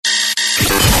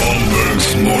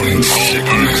Morning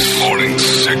sickness.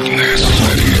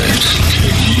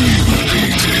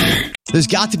 There's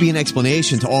got to be an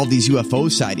explanation to all of these UFO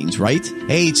sightings, right?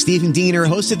 Hey, it's Stephen Diener,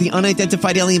 host of the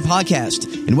Unidentified Alien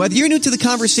Podcast. And whether you're new to the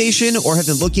conversation or have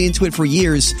been looking into it for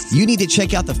years, you need to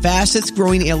check out the fastest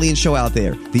growing alien show out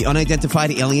there, the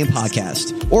Unidentified Alien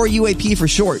Podcast, or UAP for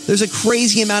short. There's a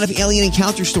crazy amount of alien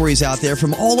encounter stories out there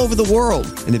from all over the world.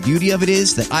 And the beauty of it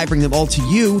is that I bring them all to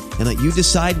you and let you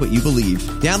decide what you believe.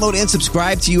 Download and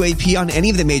subscribe to UAP on any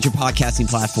of the major podcasting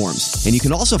platforms. And you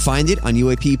can also find it on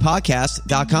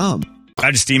UAPpodcast.com.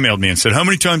 I just emailed me and said, how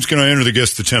many times can I enter the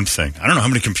guess the temp thing? I don't know, how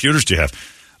many computers do you have?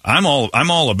 I'm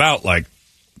all about, like,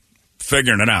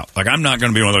 figuring it out. Like, I'm not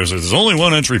going to be one of those, there's only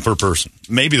one entry per person.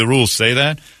 Maybe the rules say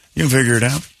that. You can figure it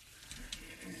out.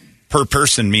 Per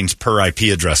person means per IP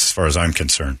address as far as I'm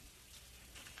concerned.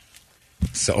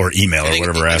 So, or email or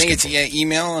whatever I asking think it's for.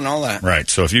 email and all that. Right.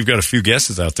 So if you've got a few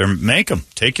guesses out there, make them.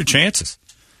 Take your chances.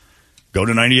 Go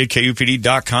to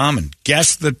 98kupd.com and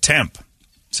guess the temp.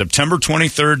 September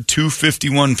 23rd,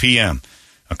 2:51 p.m.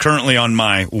 Currently on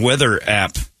my weather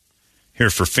app here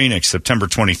for Phoenix, September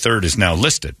 23rd is now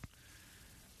listed.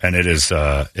 And it is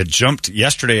it jumped.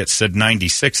 Yesterday it said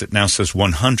 96. It now says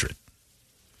 100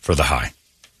 for the high.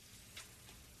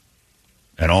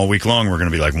 And all week long we're going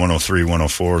to be like 103,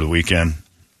 104 the weekend.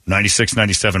 96,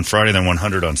 97 Friday, then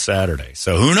 100 on Saturday.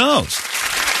 So who knows?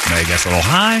 May guess a little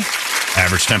high.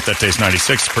 Average temp that day is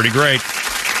 96. Pretty great.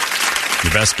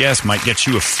 Your best guess might get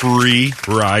you a free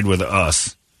ride with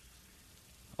us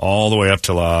all the way up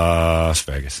to Las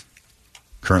Vegas.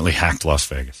 Currently hacked Las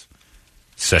Vegas.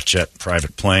 SetJet,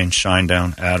 private plane,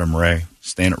 Shinedown, Adam Ray,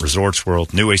 staying at Resorts World,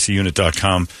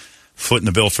 newacunit.com. Footing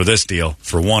the bill for this deal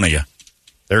for one of you.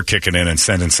 They're kicking in and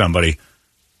sending somebody.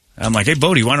 I'm like, hey,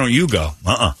 Bodie, why don't you go?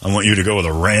 I want you to go with a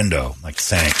rando. I'm like,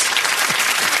 thanks.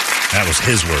 That was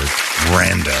his word,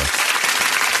 rando.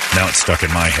 Now it's stuck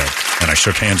in my head. And I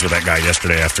shook hands with that guy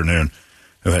yesterday afternoon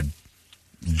who had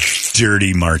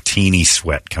dirty martini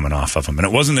sweat coming off of him. And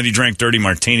it wasn't that he drank dirty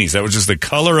martinis. That was just the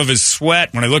color of his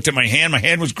sweat. When I looked at my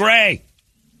hand was gray.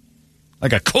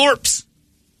 Like a corpse.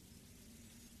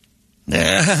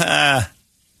 At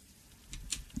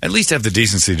least have the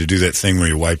decency to do that thing where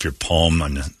you wipe your palm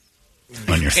on your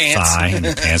thigh and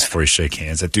your pants before you shake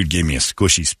hands. That dude gave me a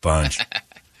squishy sponge.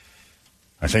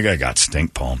 I think I got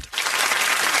stink palmed.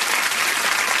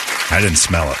 I didn't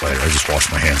smell it later. I just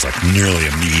washed my hands like nearly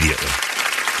immediately.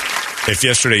 If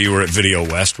yesterday you were at Video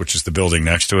West, which is the building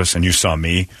next to us, and you saw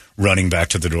me running back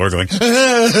to the door going, because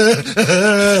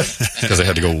I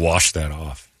had to go wash that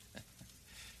off.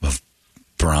 Of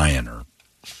Brian or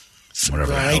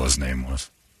whatever the hell his name was.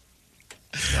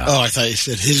 Yeah. Oh, I thought you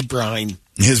said his brine.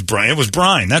 His brine. It was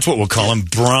brine. That's what we'll call him,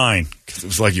 brine. Because it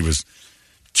was like he was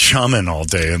chumming all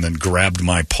day and then grabbed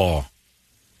my paw.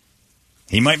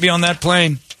 He might be on that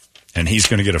plane. And he's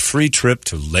going to get a free trip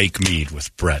to Lake Mead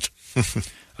with Brett.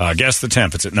 Guess the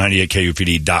temp. It's at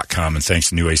 98kupd.com. And thanks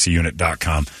to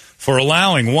newacunit.com for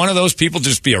allowing one of those people to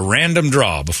just be a random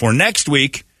draw. Before next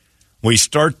week, we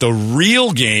start the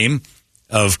real game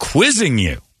of quizzing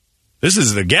you. This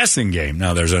is the guessing game.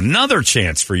 Now, there's another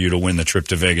chance for you to win the trip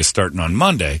to Vegas starting on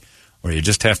Monday, where you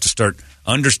just have to start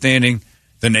understanding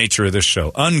the nature of this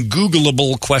show.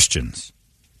 Ungoogleable questions.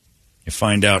 You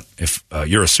find out if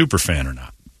you're a super fan or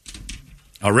not.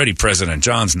 Already President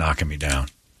John's knocking me down.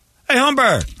 Hey,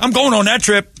 Humber, I'm going on that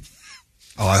trip.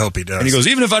 Oh, I hope he does. And he goes,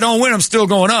 even if I don't win, I'm still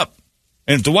going up.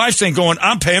 And if the wife ain't going,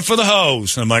 I'm paying for the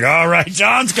hose. And I'm like, all right,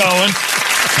 John's going.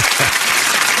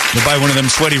 We'll buy one of them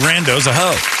sweaty randos a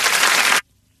hoe.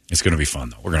 It's going to be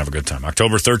fun, though. We're going to have a good time.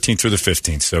 October 13th through the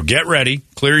 15th. So get ready,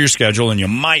 clear your schedule, and you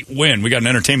might win. We got an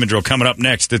entertainment drill coming up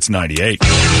next. It's 98.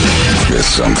 It's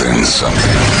something.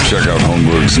 Check out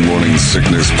Holmberg's Morning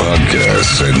Sickness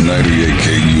Podcast at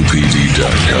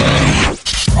 98kupd.com.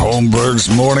 Holmberg's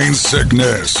Morning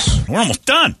Sickness. We're almost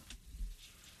done.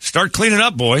 Start cleaning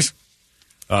up, boys.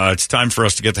 It's time for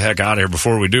us to get the heck out of here.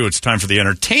 Before we do, it's time for the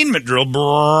entertainment drill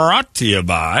brought to you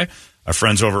by our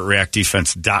friends over at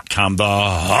reactdefense.com, the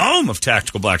home of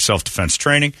tactical black self-defense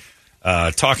training.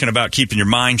 Talking about keeping your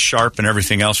mind sharp and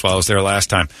everything else while I was there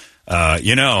last time.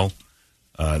 And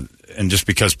just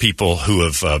because people who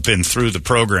have been through the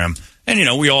program,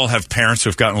 and, we all have parents who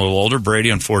have gotten a little older.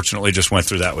 Brady, unfortunately, just went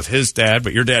through that with his dad,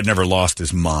 but your dad never lost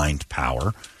his mind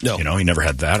power. No. He never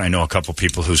had that. I know a couple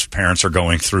people whose parents are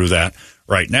going through that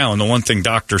right now. And the one thing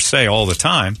doctors say all the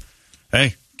time,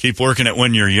 hey, keep working it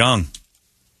when you're young.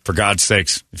 For God's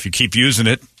sakes, if you keep using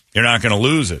it, you're not going to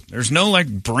lose it. There's no,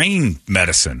 brain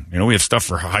medicine. We have stuff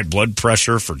for high blood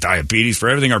pressure, for diabetes, for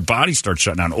everything. Our body starts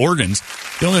shutting down. Organs.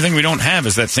 The only thing we don't have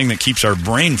is that thing that keeps our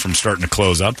brain from starting to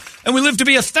close up. And we live to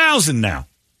be 1,000 now.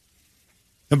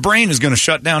 The brain is going to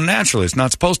shut down naturally. It's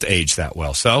not supposed to age that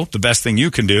well. So the best thing you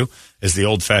can do is the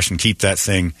old-fashioned keep that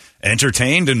thing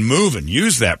entertained and moving.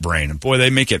 Use that brain. And, boy, they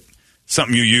make it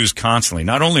something you use constantly.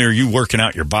 Not only are you working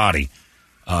out your body,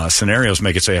 scenarios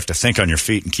make it so you have to think on your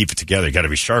feet and keep it together. You got to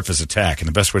be sharp as a tack. And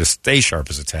the best way to stay sharp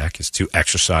as a tack is to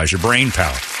exercise your brain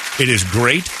power. It is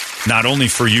great, not only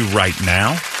for you right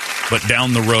now, but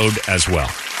down the road as well.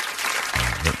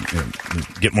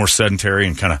 Get more sedentary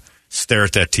and kind of stare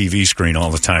at that TV screen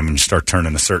all the time when you start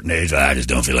turning a certain age. I just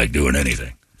don't feel like doing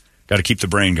anything. Got to keep the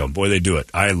brain going. Boy, they do it.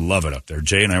 I love it up there.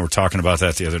 Jay and I were talking about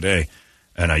that the other day.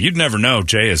 And you'd never know.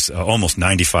 Jay is almost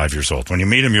 95 years old. When you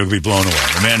meet him, you'll be blown away.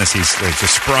 The man he's a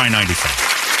spry 95.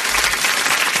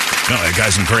 No, that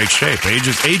guy's in great shape.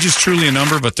 Age is truly a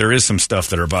number, but there is some stuff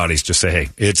that our bodies just say, hey,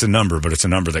 it's a number, but it's a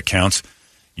number that counts.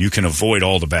 You can avoid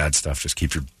all the bad stuff. Just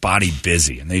keep your body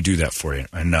busy, and they do that for you.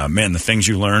 And, man, the things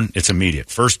you learn, it's immediate.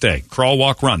 First day, crawl,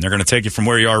 walk, run. They're going to take you from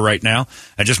where you are right now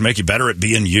and just make you better at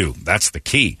being you. That's the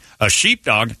key. A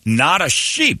sheepdog, not a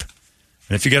sheep.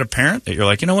 And if you get a parent that you're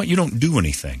like, you know what, you don't do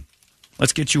anything,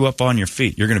 let's get you up on your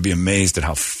feet. You're going to be amazed at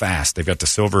how fast. They've got the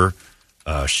silver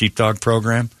sheepdog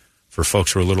program for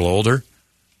folks who are a little older.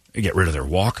 They get rid of their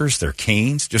walkers, their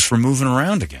canes, just for moving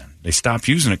around again. They stop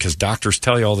using it because doctors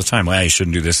tell you all the time, well, you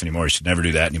shouldn't do this anymore. You should never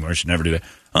do that anymore. You should never do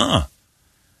that.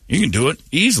 You can do it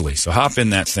easily. So hop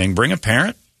in that thing. Bring a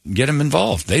parent. Get them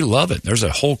involved. They love it. There's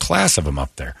a whole class of them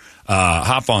up there.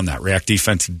 Hop on that,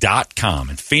 reactdefense.com.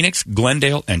 In Phoenix,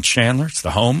 Glendale, and Chandler, it's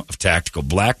the home of Tactical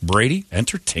Black Brady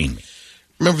Entertainment.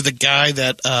 Remember the guy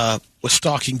that was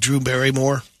stalking Drew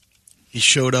Barrymore? He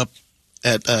showed up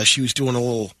at, she was doing a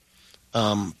little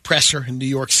presser in New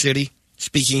York City,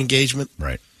 speaking engagement.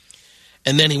 Right.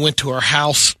 And then he went to her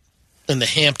house in the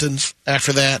Hamptons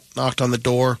after that, knocked on the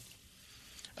door.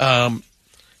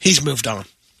 He's moved on.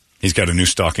 He's got a new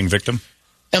stalking victim?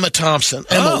 Emma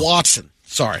Watson.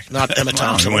 Sorry, not Emma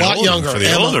Thompson. A lot younger. For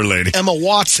the older lady. Emma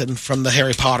Watson from the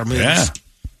Harry Potter movies. Yeah.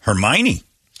 Hermione.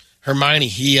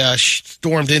 He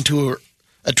stormed into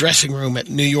a dressing room at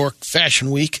New York Fashion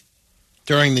Week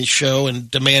during the show and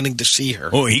demanding to see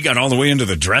her. Oh, he got all the way into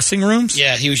the dressing rooms?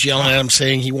 Yeah, he was yelling at him,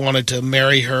 saying he wanted to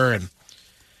marry her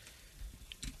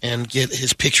and get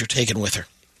his picture taken with her.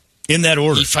 In that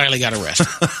order. He finally got arrested.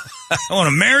 I want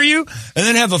to marry you and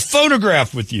then have a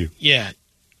photograph with you. Yeah.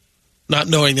 Not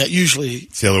knowing that usually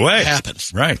it's the other way.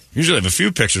 Happens. Right. Usually have a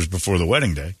few pictures before the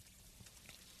wedding day.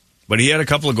 But he had a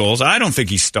couple of goals. I don't think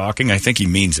he's stalking. I think he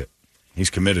means it. He's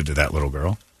committed to that little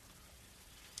girl.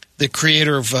 The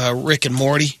creator of Rick and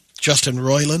Morty, Justin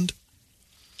Roiland,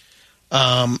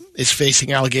 is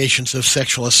facing allegations of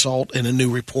sexual assault in a new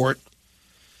report.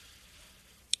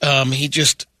 He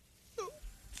just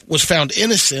was found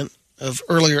innocent of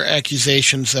earlier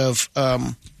accusations of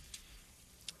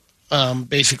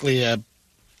basically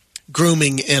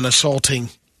grooming and assaulting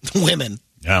women.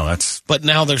 Yeah, But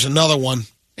now there's another one.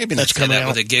 Maybe that's coming out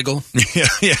with a giggle.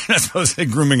 yeah. That's supposed to say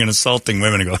grooming and assaulting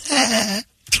women and go.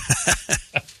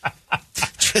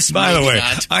 By the way,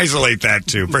 isolate that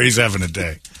too. Brady's having a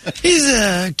day. He's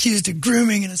accused of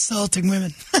grooming and assaulting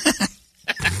women.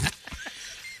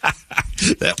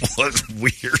 That was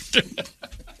weird.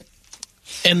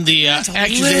 And the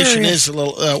accusation is a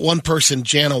little. One person,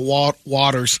 Jana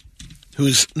Waters,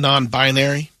 who's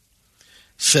non-binary,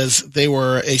 says they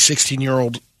were a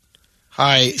 16-year-old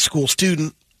high school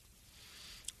student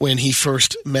when he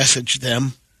first messaged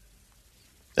them.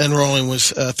 And Rowling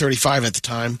was 35 at the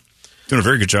time. Doing a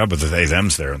very good job with the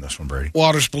they-thems there in this one, Brady.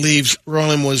 Waters believes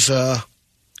Rowling was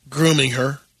grooming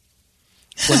her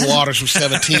when Waters was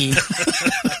 17.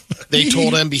 They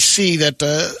told NBC that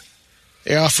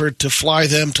they offered to fly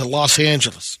them to Los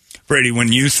Angeles. Brady,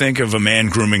 when you think of a man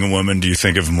grooming a woman, do you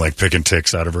think of him like picking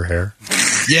ticks out of her hair?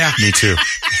 Yeah. Me too.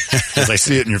 Because I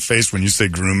see it in your face when you say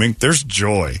grooming. There's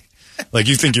joy. Like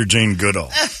you think you're Jane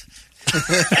Goodall.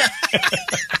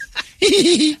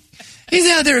 He's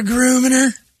out there grooming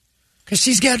her because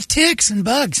she's got ticks and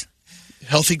bugs.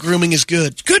 Healthy grooming is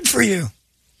good. It's good for you.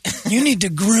 You need to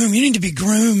groom. You need to be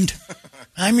groomed.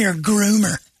 I'm your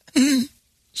groomer.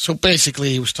 So basically,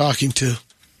 he was talking to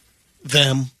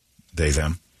them. They,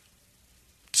 them.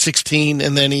 16,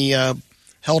 and then he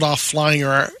held off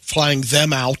flying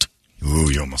them out.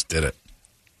 Ooh, you almost did it.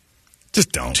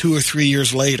 Just don't. 2 or 3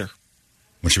 years later.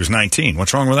 When she was 19.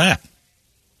 What's wrong with that?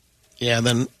 Yeah,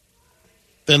 then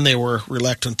they were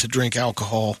reluctant to drink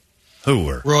alcohol. Who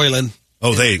were? Roiland.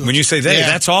 Oh, they. When you say they,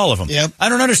 that's all of them. Yep. I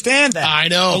don't understand that. I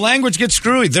know. The language gets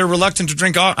screwy. They're reluctant to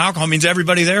drink alcohol means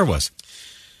everybody there was.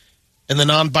 And the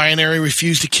non-binary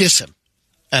refused to kiss him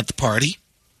at the party.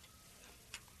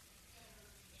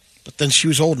 But then she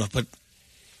was old enough. But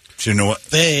She know what?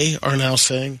 They are now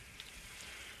saying,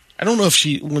 I don't know if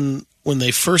she, when they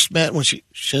first met, when she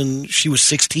was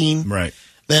 16. Right.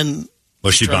 Then.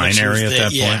 Was she binary at that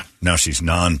point? Yeah. No, she's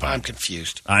non-binary. I'm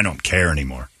confused. I don't care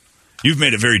anymore. You've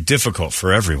made it very difficult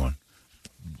for everyone.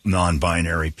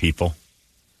 Non-binary people.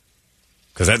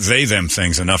 Because that they-them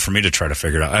thing's enough for me to try to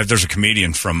figure it out. There's a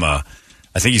comedian from, I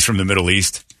think he's from the Middle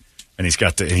East. And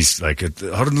he's like, I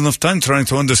had enough time trying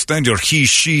to understand your he,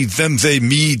 she, them, they,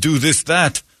 me, do this,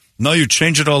 that. Now you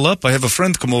change it all up. I have a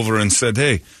friend come over and said,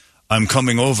 hey, I'm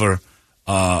coming over.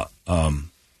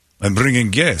 I'm bringing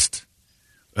guests.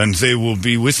 And they will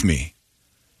be with me.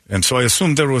 And so I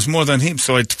assumed there was more than him.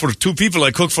 So for 2 people, I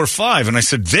cooked for 5. And I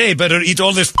said, they better eat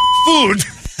all this food.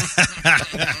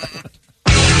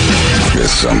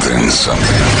 It's something.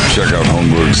 Check out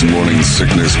Holmberg's Morning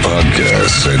Sickness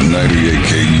Podcast at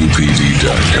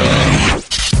 98kupd.com.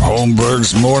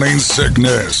 Holmberg's Morning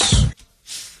Sickness.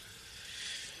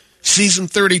 Season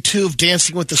 32 of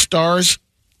Dancing with the Stars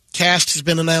cast has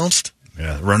been announced.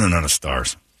 Yeah, running out of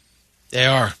stars. They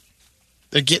are.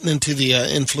 They're getting into the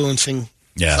influencing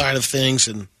side of things,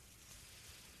 and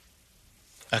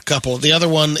a couple. The other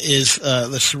one is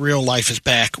The Surreal Life is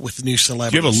Back with new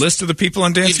celebrities. Do you have a list of the people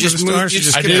on Dancing with the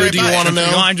Stars? I do. Do you want to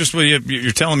know? No,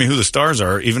 you're telling me who the stars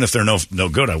are. Even if they're no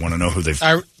good, I want to know who they've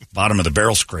bottom of the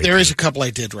barrel scraped. There is a couple I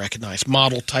did recognize.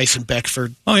 Model Tyson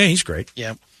Beckford. Oh, yeah, he's great.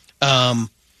 Yeah.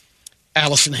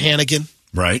 Allison Hannigan.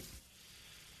 Right.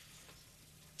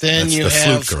 Then That's you the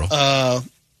have flute girl.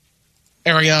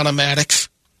 Ariana Madix.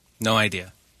 No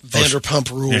idea.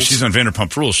 Vanderpump Rules. Yeah, she's on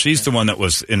Vanderpump Rules. She's the one that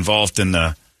was involved in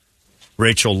the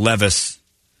Rachel Leviss,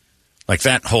 like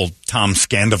that whole Tom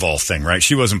Scandival thing, right?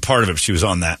 She wasn't part of it, but she was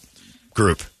on that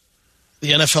group.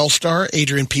 The NFL star,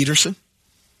 Adrian Peterson.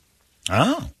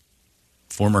 Oh.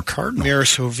 Former Cardinal. Mira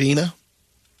Sorvino.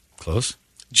 Close.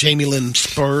 Jamie Lynn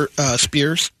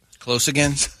Spears. Close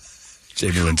again.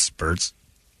 Jamie Lynn Spurts.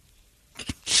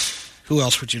 Who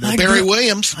else would you know? Barry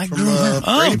Williams from Brady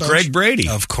Bunch. Greg Brady.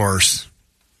 Of course.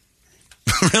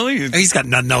 Really? He's got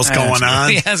nothing else going on.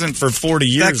 He hasn't for 40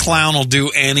 years. That clown will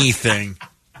do anything.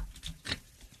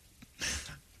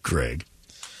 Greg.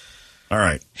 All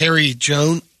right. Harry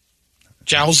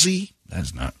Jowsey.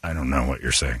 That's not, I don't know what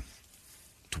you're saying.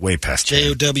 It's way past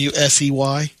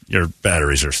Jowsey. Your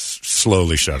batteries are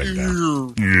slowly shutting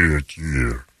down. You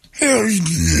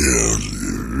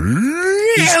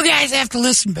guys have to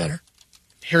listen better.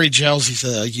 Harry Jowsey's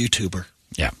a YouTuber.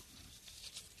 Yeah.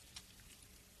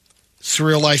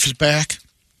 Surreal Life is Back.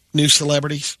 New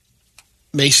celebrities.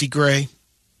 Macy Gray.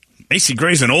 Macy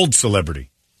Gray's an old celebrity.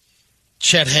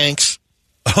 Chet Hanks.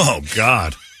 Oh,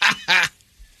 God.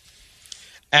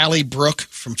 Allie Brooke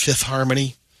from Fifth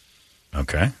Harmony.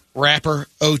 Okay. Rapper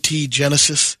O.T.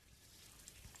 Genesis.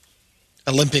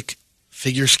 Olympic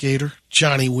figure skater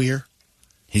Johnny Weir.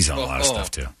 He's on a lot of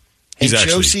stuff, too. And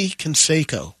Josie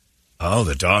Canseco. Oh,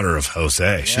 the daughter of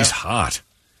Jose. Yeah. She's hot.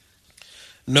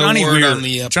 No Johnny word Weir, on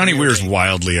the Johnny Weir's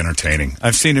wildly entertaining.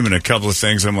 I've seen him in a couple of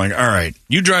things. I'm like, all right,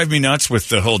 you drive me nuts with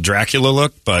the whole Dracula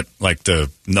look, but like the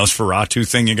Nosferatu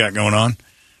thing you got going on,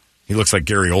 he looks like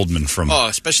Gary Oldman from... Oh,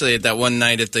 especially at that one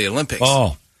night at the Olympics.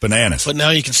 Oh, bananas. But now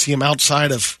you can see him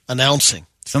outside of announcing.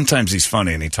 Sometimes he's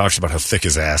funny, and he talks about how thick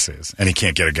his ass is, and he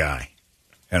can't get a guy.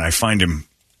 And I find him...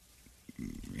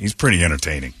 He's pretty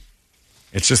entertaining.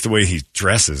 It's just the way he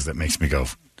dresses that makes me go,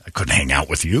 I couldn't hang out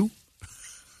with you?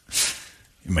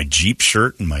 In my Jeep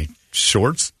shirt and my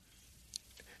shorts?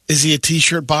 Is he a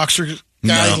T-shirt boxer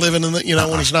guy living in the,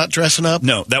 when he's not dressing up?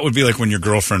 No, that would be like when your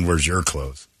girlfriend wears your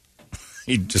clothes.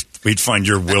 We'd find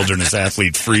your wilderness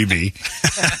athlete freebie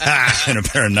and a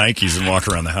pair of Nikes and walk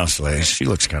around the house like, she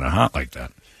looks kind of hot like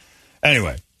that.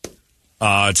 Anyway,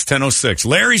 it's 10:06.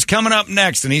 Larry's coming up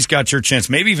next, and he's got your chance.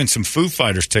 Maybe even some Foo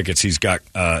Fighters tickets he's got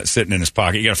sitting in his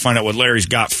pocket. You got to find out what Larry's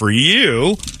got for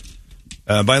you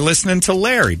by listening to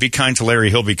Larry. Be kind to Larry.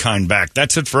 He'll be kind back.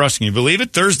 That's it for us. Can you believe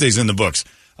it? Thursday's in the books.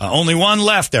 Only one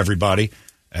left, everybody.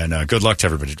 And good luck to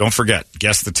everybody. Don't forget,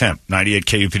 guess the temp,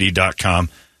 98kupd.com.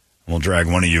 We'll drag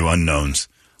one of you unknowns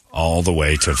all the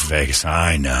way to Vegas.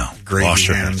 I know.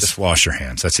 Gravy hands. Just wash your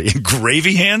hands. That's it.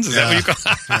 Gravy hands? Is that what you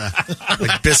call it?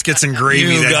 Like biscuits and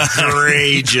gravy. That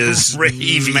rages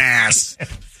gravy mass.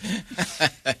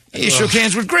 You shook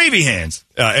hands with gravy hands.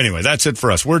 Anyway, that's it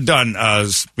for us. We're done.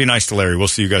 Be nice to Larry. We'll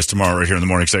see you guys tomorrow right here in the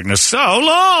Morning Sickness. So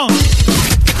long!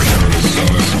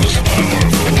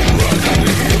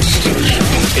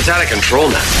 It's out of control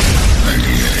now.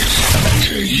 98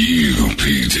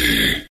 KUPD.